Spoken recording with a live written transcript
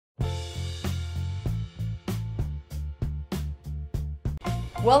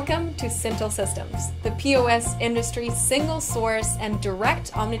Welcome to Sizzler Systems, the POS industry's single source and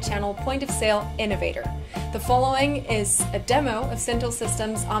direct omnichannel point-of-sale innovator. The following is a demo of Sizzler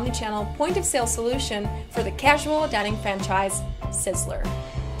Systems' omnichannel point-of-sale solution for the casual dining franchise, Sizzler.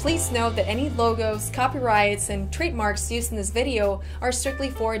 Please note that any logos, copyrights, and trademarks used in this video are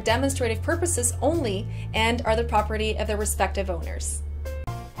strictly for demonstrative purposes only and are the property of their respective owners.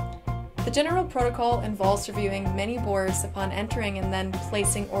 The general protocol involves reviewing menu boards upon entering and then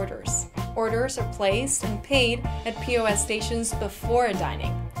placing orders. Orders are placed and paid at POS stations before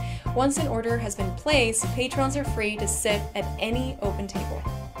dining. Once an order has been placed, patrons are free to sit at any open table.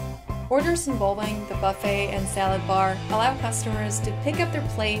 Orders involving the buffet and salad bar allow customers to pick up their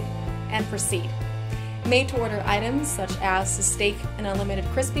plate and proceed. Made-to-order items such as the steak and unlimited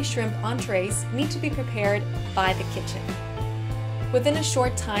crispy shrimp entrees need to be prepared by the kitchen. Within a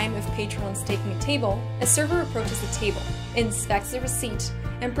short time of patrons taking a table, a server approaches the table, inspects the receipt,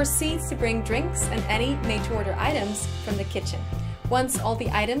 and proceeds to bring drinks and any made-to-order items from the kitchen. Once all the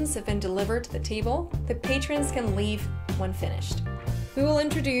items have been delivered to the table, the patrons can leave when finished. We will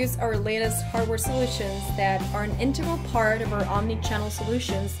introduce our latest hardware solutions that are an integral part of our omni-channel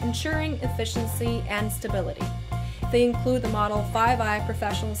solutions, ensuring efficiency and stability. They include the Model 5i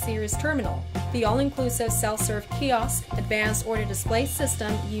Professional Series Terminal, the all-inclusive self-serve kiosk, advanced order display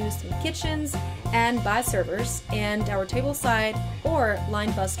system used in kitchens and by servers, and our tableside or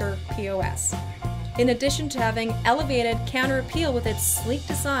line-buster POS. In addition to having elevated counter appeal with its sleek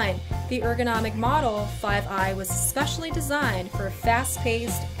design, the ergonomic Model 5i was especially designed for a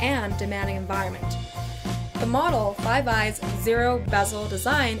fast-paced and demanding environment. The Model 5i's zero-bezel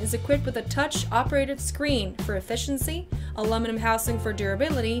design is equipped with a touch-operated screen for efficiency, aluminum housing for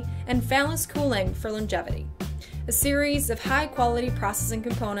durability, and fanless cooling for longevity. A series of high-quality processing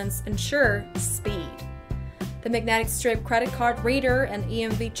components ensure speed. The magnetic strip credit card reader and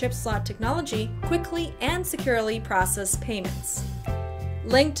EMV chip slot technology quickly and securely process payments.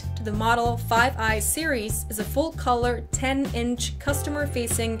 Linked to the Model 5i series is a full-color 10-inch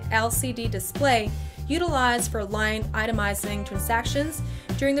customer-facing LCD display utilized for line itemizing transactions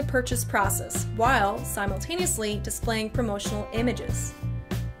during the purchase process, while simultaneously displaying promotional images.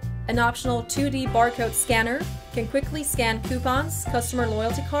 An optional 2D barcode scanner can quickly scan coupons, customer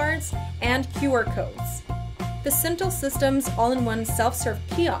loyalty cards, and QR codes. The Sizzler Systems all-in-one self-serve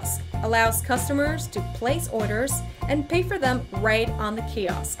kiosk allows customers to place orders and pay for them right on the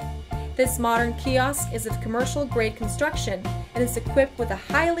kiosk. This modern kiosk is of commercial-grade construction and is equipped with a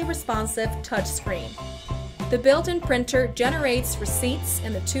highly responsive touchscreen. The built-in printer generates receipts,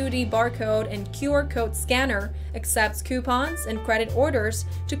 and the 2D barcode and QR code scanner accepts coupons and credit orders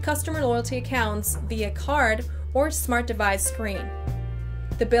to customer loyalty accounts via card or smart device screen.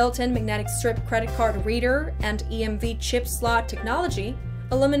 The built-in magnetic strip credit card reader and EMV chip slot technology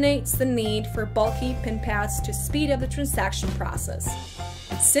eliminates the need for bulky pin pads to speed up the transaction process.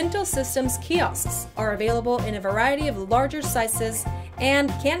 Sizzler Systems kiosks are available in a variety of larger sizes and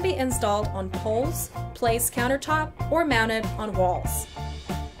can be installed on poles, placed countertop, or mounted on walls.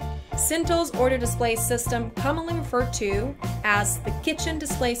 Sizzler's order display system, commonly referred to as the Kitchen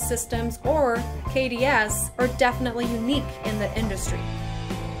Display Systems or KDS, are definitely unique in the industry.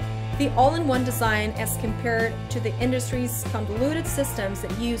 The all-in-one design, as compared to the industry's convoluted systems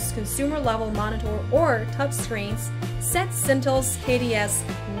that use consumer-level monitor or touchscreens, sets Sizzler's KDS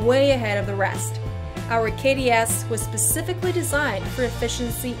way ahead of the rest. Our KDS was specifically designed for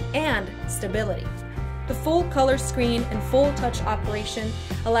efficiency and stability. The full color screen and full touch operation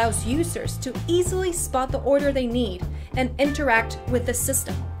allows users to easily spot the order they need and interact with the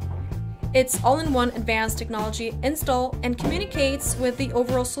system. Its all-in-one advanced technology installs and communicates with the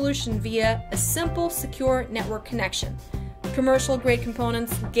overall solution via a simple, secure network connection. Commercial-grade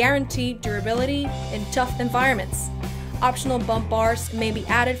components guarantee durability in tough environments. Optional bump bars may be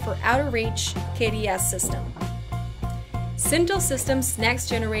added for outer-reach KDS system. Sizzler Systems'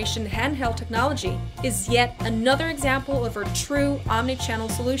 next-generation handheld technology is yet another example of our true omni-channel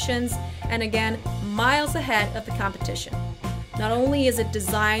solutions, and again, miles ahead of the competition. Not only is it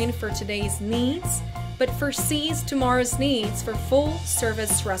designed for today's needs, but foresees tomorrow's needs for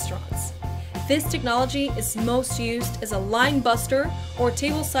full-service restaurants. This technology is most used as a line buster or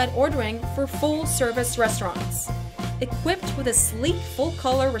tableside ordering for full-service restaurants. Equipped with a sleek,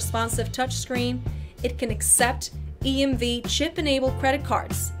 full-color responsive touchscreen, it can accept EMV chip-enabled credit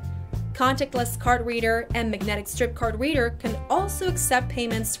cards. Contactless card reader and magnetic strip card reader can also accept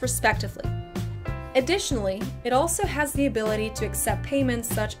payments respectively. Additionally, it also has the ability to accept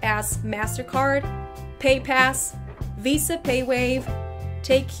payments such as MasterCard, PayPass, Visa PayWave,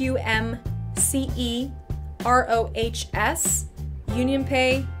 TakeQM, CE, ROHS,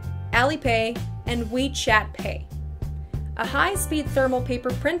 UnionPay, Alipay, and WeChat Pay. A high-speed thermal paper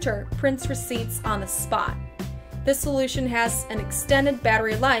printer prints receipts on the spot. This solution has an extended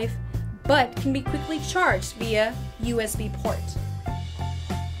battery life, but can be quickly charged via USB port.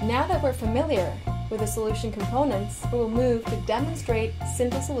 Now that we're familiar with the solution components, we will move to demonstrate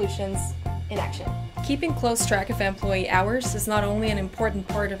Sintel solutions in action. Keeping close track of employee hours is not only an important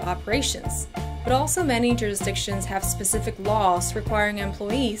part of operations, but also many jurisdictions have specific laws requiring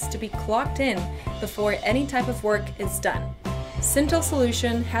employees to be clocked in before any type of work is done. Sintel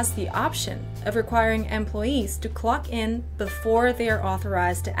solution has the option of requiring employees to clock in before they are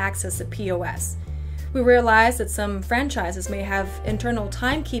authorized to access a POS. We realize that some franchises may have internal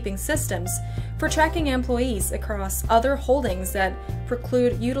timekeeping systems for tracking employees across other holdings that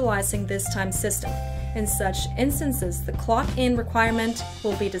preclude utilizing this time system. In such instances, the clock-in requirement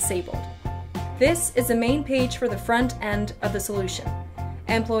will be disabled. This is the main page for the front end of the solution.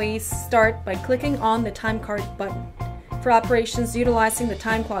 Employees start by clicking on the time card button. For operations utilizing the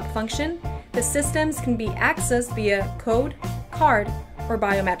time clock function, the systems can be accessed via code, card, or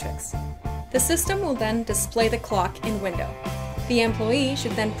biometrics. The system will then display the clock in window. The employee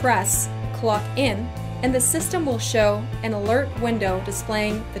should then press clock in, and the system will show an alert window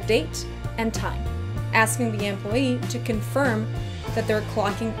displaying the date and time, asking the employee to confirm that they're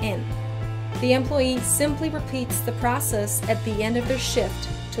clocking in. The employee simply repeats the process at the end of their shift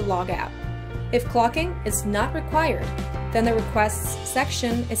to log out. If clocking is not required, then the Requests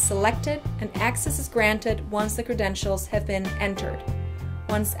section is selected and access is granted once the credentials have been entered.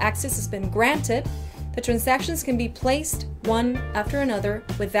 Once access has been granted, the transactions can be placed one after another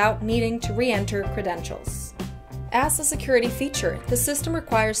without needing to re-enter credentials. As a security feature, the system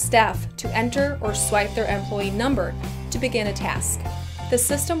requires staff to enter or swipe their employee number to begin a task. The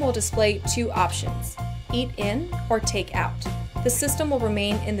system will display two options, Eat In or Take Out. The system will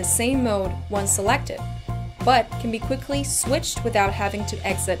remain in the same mode once selected, but can be quickly switched without having to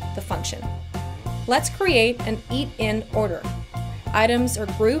exit the function. Let's create an Eat In order. Items are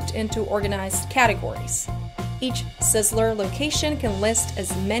grouped into organized categories. Each Sizzler location can list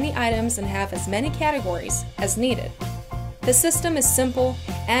as many items and have as many categories as needed. The system is simple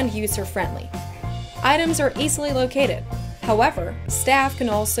and user-friendly. Items are easily located. However, staff can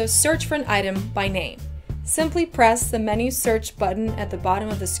also search for an item by name. Simply press the menu search button at the bottom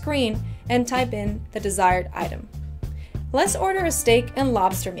of the screen and type in the desired item. Let's order a steak and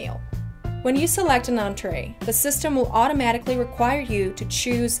lobster meal. When you select an entree, the system will automatically require you to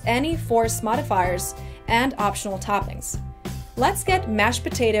choose any force modifiers and optional toppings. Let's get mashed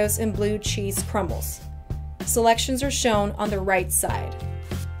potatoes and blue cheese crumbles. Selections are shown on the right side.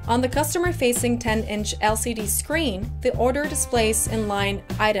 On the customer-facing 10-inch LCD screen, the order displays in-line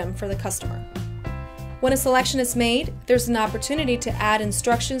item for the customer. When a selection is made, there's an opportunity to add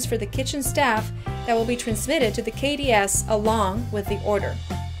instructions for the kitchen staff that will be transmitted to the KDS along with the order.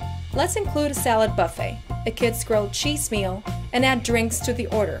 Let's include a salad buffet, a kid's grilled cheese meal, and add drinks to the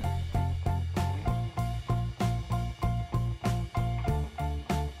order.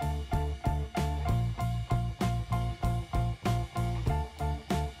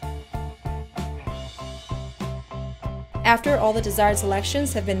 After all the desired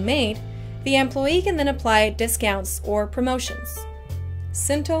selections have been made, the employee can then apply discounts or promotions.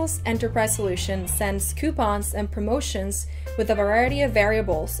 Sintel's enterprise solution sends coupons and promotions with a variety of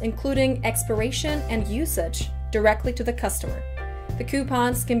variables, including expiration and usage, directly to the customer. The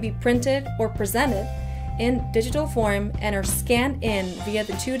coupons can be printed or presented in digital form and are scanned in via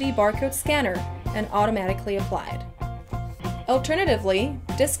the 2D barcode scanner and automatically applied. Alternatively,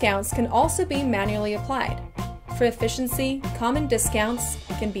 discounts can also be manually applied. For efficiency, common discounts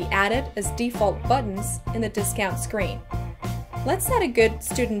can be added as default buttons in the discount screen. Let's add a good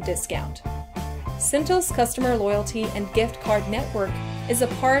student discount. Sintel's customer loyalty and gift card network is a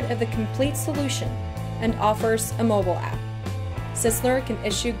part of the complete solution and offers a mobile app. Sizzler can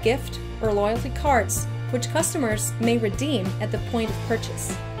issue gift or loyalty cards, which customers may redeem at the point of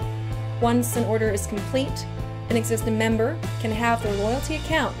purchase. Once an order is complete, an existing member can have their loyalty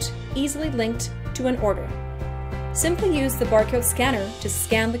account easily linked to an order. Simply use the barcode scanner to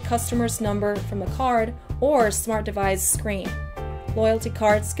scan the customer's number from a card or smart device screen. Loyalty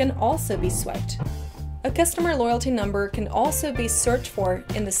cards can also be swiped. A customer loyalty number can also be searched for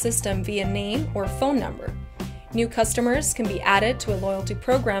in the system via name or phone number. New customers can be added to a loyalty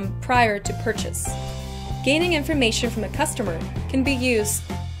program prior to purchase. Gaining information from a customer can be used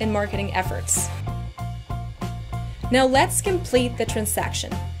in marketing efforts. Now let's complete the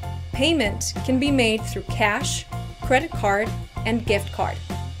transaction. Payment can be made through cash, credit card, and gift card.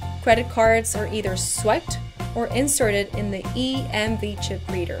 Credit cards are either swiped or inserted in the EMV chip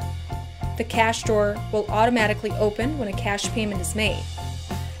reader. The cash drawer will automatically open when a cash payment is made.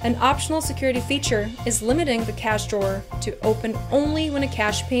 An optional security feature is limiting the cash drawer to open only when a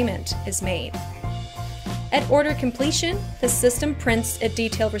cash payment is made. At order completion, the system prints a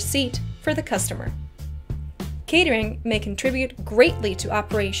detailed receipt for the customer. Catering may contribute greatly to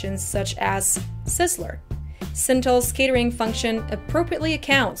operations such as Sizzler. Sintel's catering function appropriately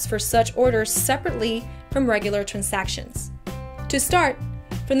accounts for such orders separately from regular transactions. To start,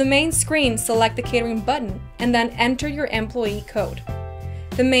 from the main screen, select the catering button and then enter your employee code.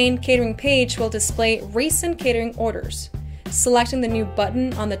 The main catering page will display recent catering orders. Selecting the new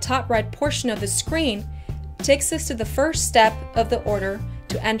button on the top right portion of the screen takes us to the first step of the order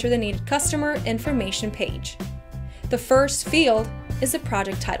to enter the needed customer information page. The first field is the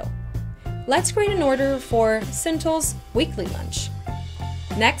project title. Let's create an order for Sintel's weekly lunch.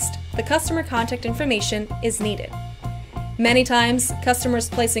 Next, the customer contact information is needed. Many times, customers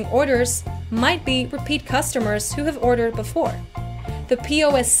placing orders might be repeat customers who have ordered before. The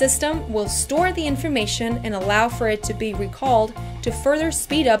POS system will store the information and allow for it to be recalled to further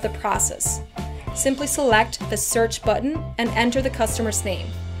speed up the process. Simply select the search button and enter the customer's name.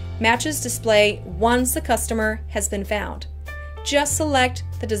 Matches display once the customer has been found. Just select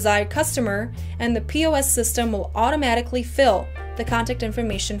the desired customer and the POS system will automatically fill the contact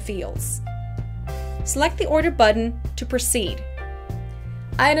information fields. Select the order button to proceed.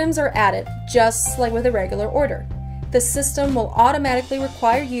 Items are added just like with a regular order. The system will automatically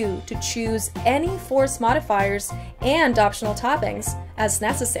require you to choose any force modifiers and optional toppings as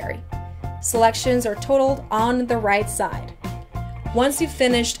necessary. Selections are totaled on the right side. Once you've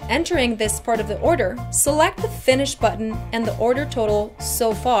finished entering this part of the order, select the Finish button and the order total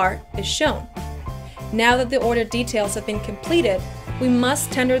so far is shown. Now that the order details have been completed, we must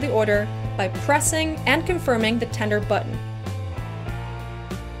tender the order by pressing and confirming the Tender button.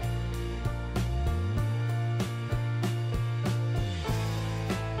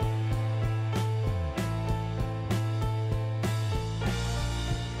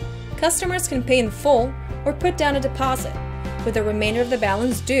 Customers can pay in full or put down a deposit, with the remainder of the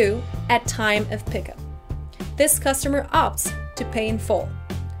balance due at time of pickup. This customer opts to pay in full.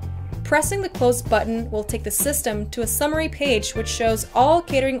 Pressing the Close button will take the system to a summary page which shows all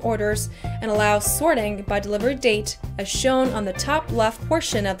catering orders and allows sorting by delivery date as shown on the top left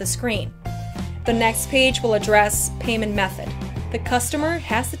portion of the screen. The next page will address payment method. The customer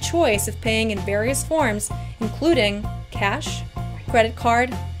has the choice of paying in various forms, including cash, credit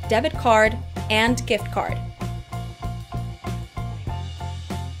card, debit card, and gift card.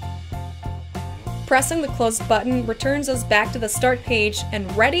 Pressing the Close button returns us back to the start page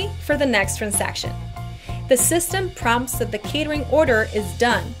and ready for the next transaction. The system prompts that the catering order is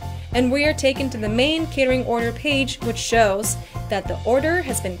done, and we are taken to the main catering order page, which shows that the order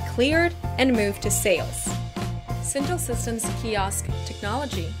has been cleared and moved to sales. Sintel Systems kiosk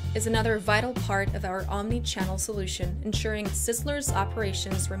technology is another vital part of our omni-channel solution, ensuring Sizzler's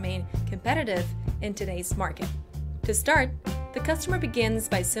operations remain competitive in today's market. To start, the customer begins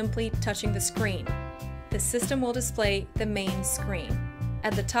by simply touching the screen. The system will display the main screen.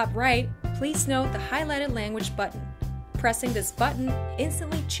 At the top right, please note the highlighted language button. Pressing this button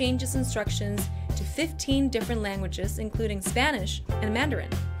instantly changes instructions to 15 different languages, including Spanish and Mandarin.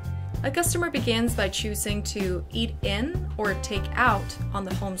 A customer begins by choosing to eat in or take out on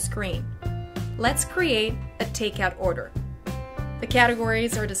the home screen. Let's create a takeout order. The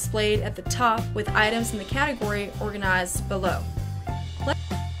categories are displayed at the top with items in the category organized below.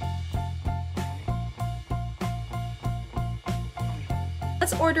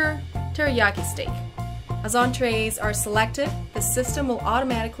 Let's order teriyaki steak. As entrees are selected, the system will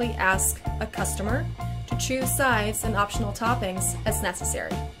automatically ask a customer to choose sides and optional toppings as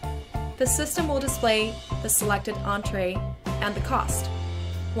necessary. The system will display the selected entree and the cost.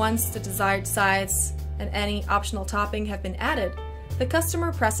 Once the desired sides and any optional topping have been added, the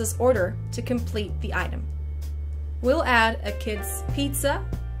customer presses order to complete the item. We'll add a kid's pizza,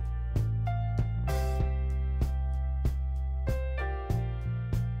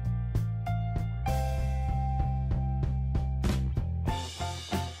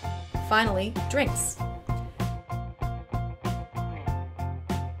 finally, drinks.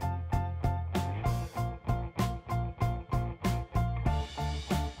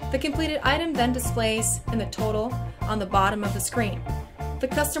 The completed item then displays in the total on the bottom of the screen. The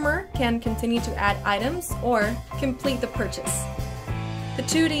customer can continue to add items or complete the purchase. The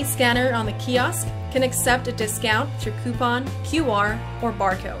 2D scanner on the kiosk can accept a discount through coupon, QR, or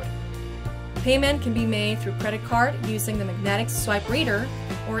barcode. Payment can be made through credit card using the magnetic swipe reader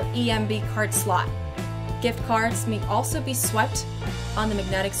or EMV card slot. Gift cards may also be swiped on the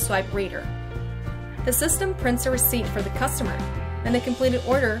magnetic swipe reader. The system prints a receipt for the customer, and the completed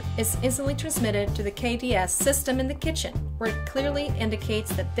order is instantly transmitted to the KDS system in the kitchen, where it clearly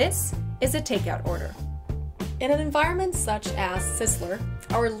indicates that this is a takeout order. In an environment such as Sizzler,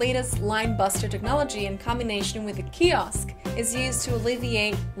 our latest line buster technology in combination with a kiosk is used to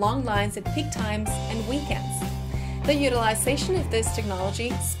alleviate long lines at peak times and weekends. The utilization of this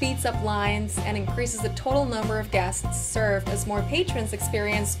technology speeds up lines and increases the total number of guests served as more patrons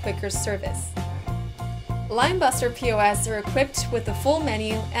experience quicker service. Linebuster POS are equipped with the full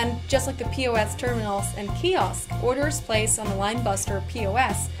menu, and just like the POS terminals and kiosk, orders placed on the Linebuster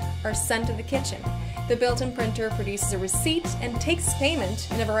POS are sent to the kitchen. The built-in printer produces a receipt and takes payment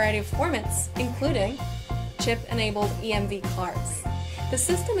in a variety of formats, including chip-enabled EMV cards. The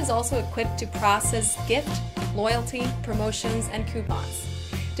system is also equipped to process gift, loyalty, promotions, and coupons.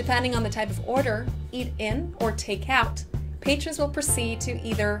 Depending on the type of order, eat in or take out, patrons will proceed to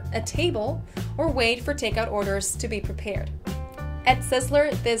either a table or wait for takeout orders to be prepared. At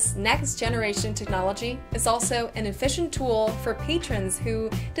Sizzler, this next-generation technology is also an efficient tool for patrons who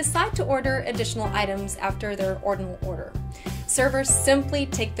decide to order additional items after their ordinal order. Servers simply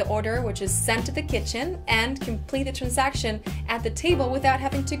take the order, which is sent to the kitchen, and complete the transaction at the table without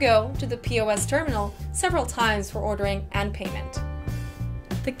having to go to the POS terminal several times for ordering and payment.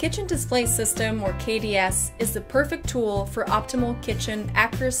 The Kitchen Display System, or KDS, is the perfect tool for optimal kitchen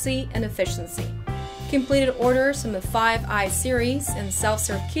accuracy and efficiency. Completed orders from the 5i series and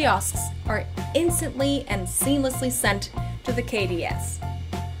self-serve kiosks are instantly and seamlessly sent to the KDS.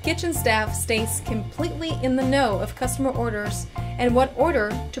 Kitchen staff stays completely in the know of customer orders and what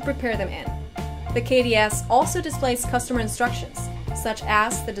order to prepare them in. The KDS also displays customer instructions, such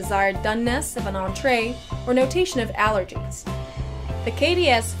as the desired doneness of an entree or notation of allergies. The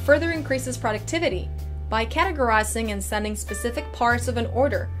KDS further increases productivity by categorizing and sending specific parts of an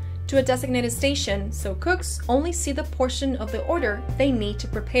order to a designated station so cooks only see the portion of the order they need to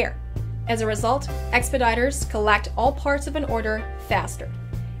prepare. As a result, expediters collect all parts of an order faster.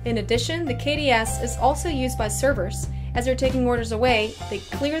 In addition, the KDS is also used by servers. As they're taking orders away, they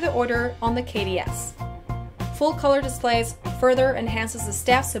clear the order on the KDS. Full color displays further enhances the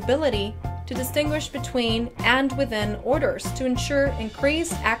staff's ability to distinguish between and within orders to ensure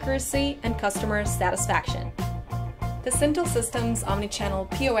increased accuracy and customer satisfaction. The Sintel Systems omni-channel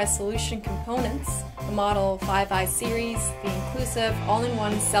POS solution components, the Model 5i series, the inclusive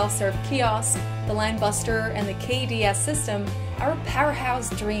all-in-one self-serve kiosk, the Linebuster, and the KDS system are a powerhouse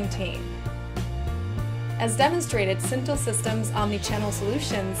dream team. As demonstrated, Sintel Systems omni-channel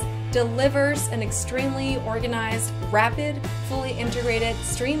solutions delivers an extremely organized, rapid, fully integrated,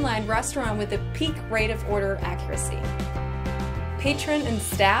 streamlined restaurant with a peak rate of order accuracy. Patron and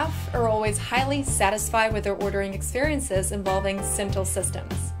staff are always highly satisfied with their ordering experiences involving Sintel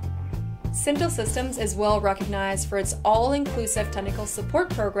Systems. Sintel Systems is well recognized for its all-inclusive technical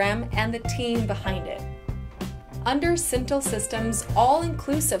support program and the team behind it. Under Sintel Systems'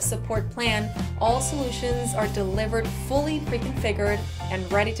 all-inclusive support plan, all solutions are delivered fully pre-configured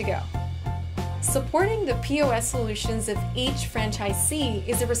and ready to go. Supporting the POS solutions of each franchisee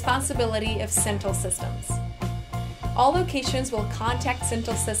is the responsibility of Sintel Systems. All locations will contact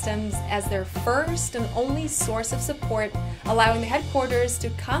Sintel Systems as their first and only source of support, allowing the headquarters to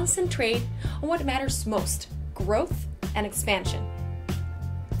concentrate on what matters most: growth and expansion.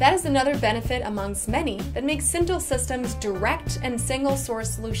 That is another benefit amongst many that makes Sintel Systems' direct and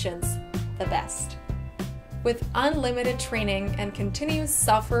single-source solutions the best. With unlimited training and continuous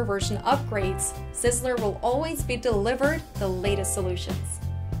software version upgrades, Sizzler will always be delivered the latest solutions.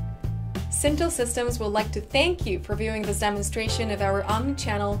 Sintel Systems would like to thank you for viewing this demonstration of our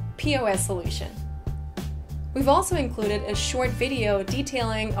omni-channel POS solution. We've also included a short video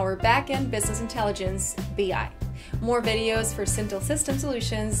detailing our back-end business intelligence, BI. More videos for Sintel System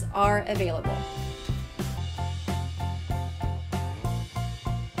solutions are available.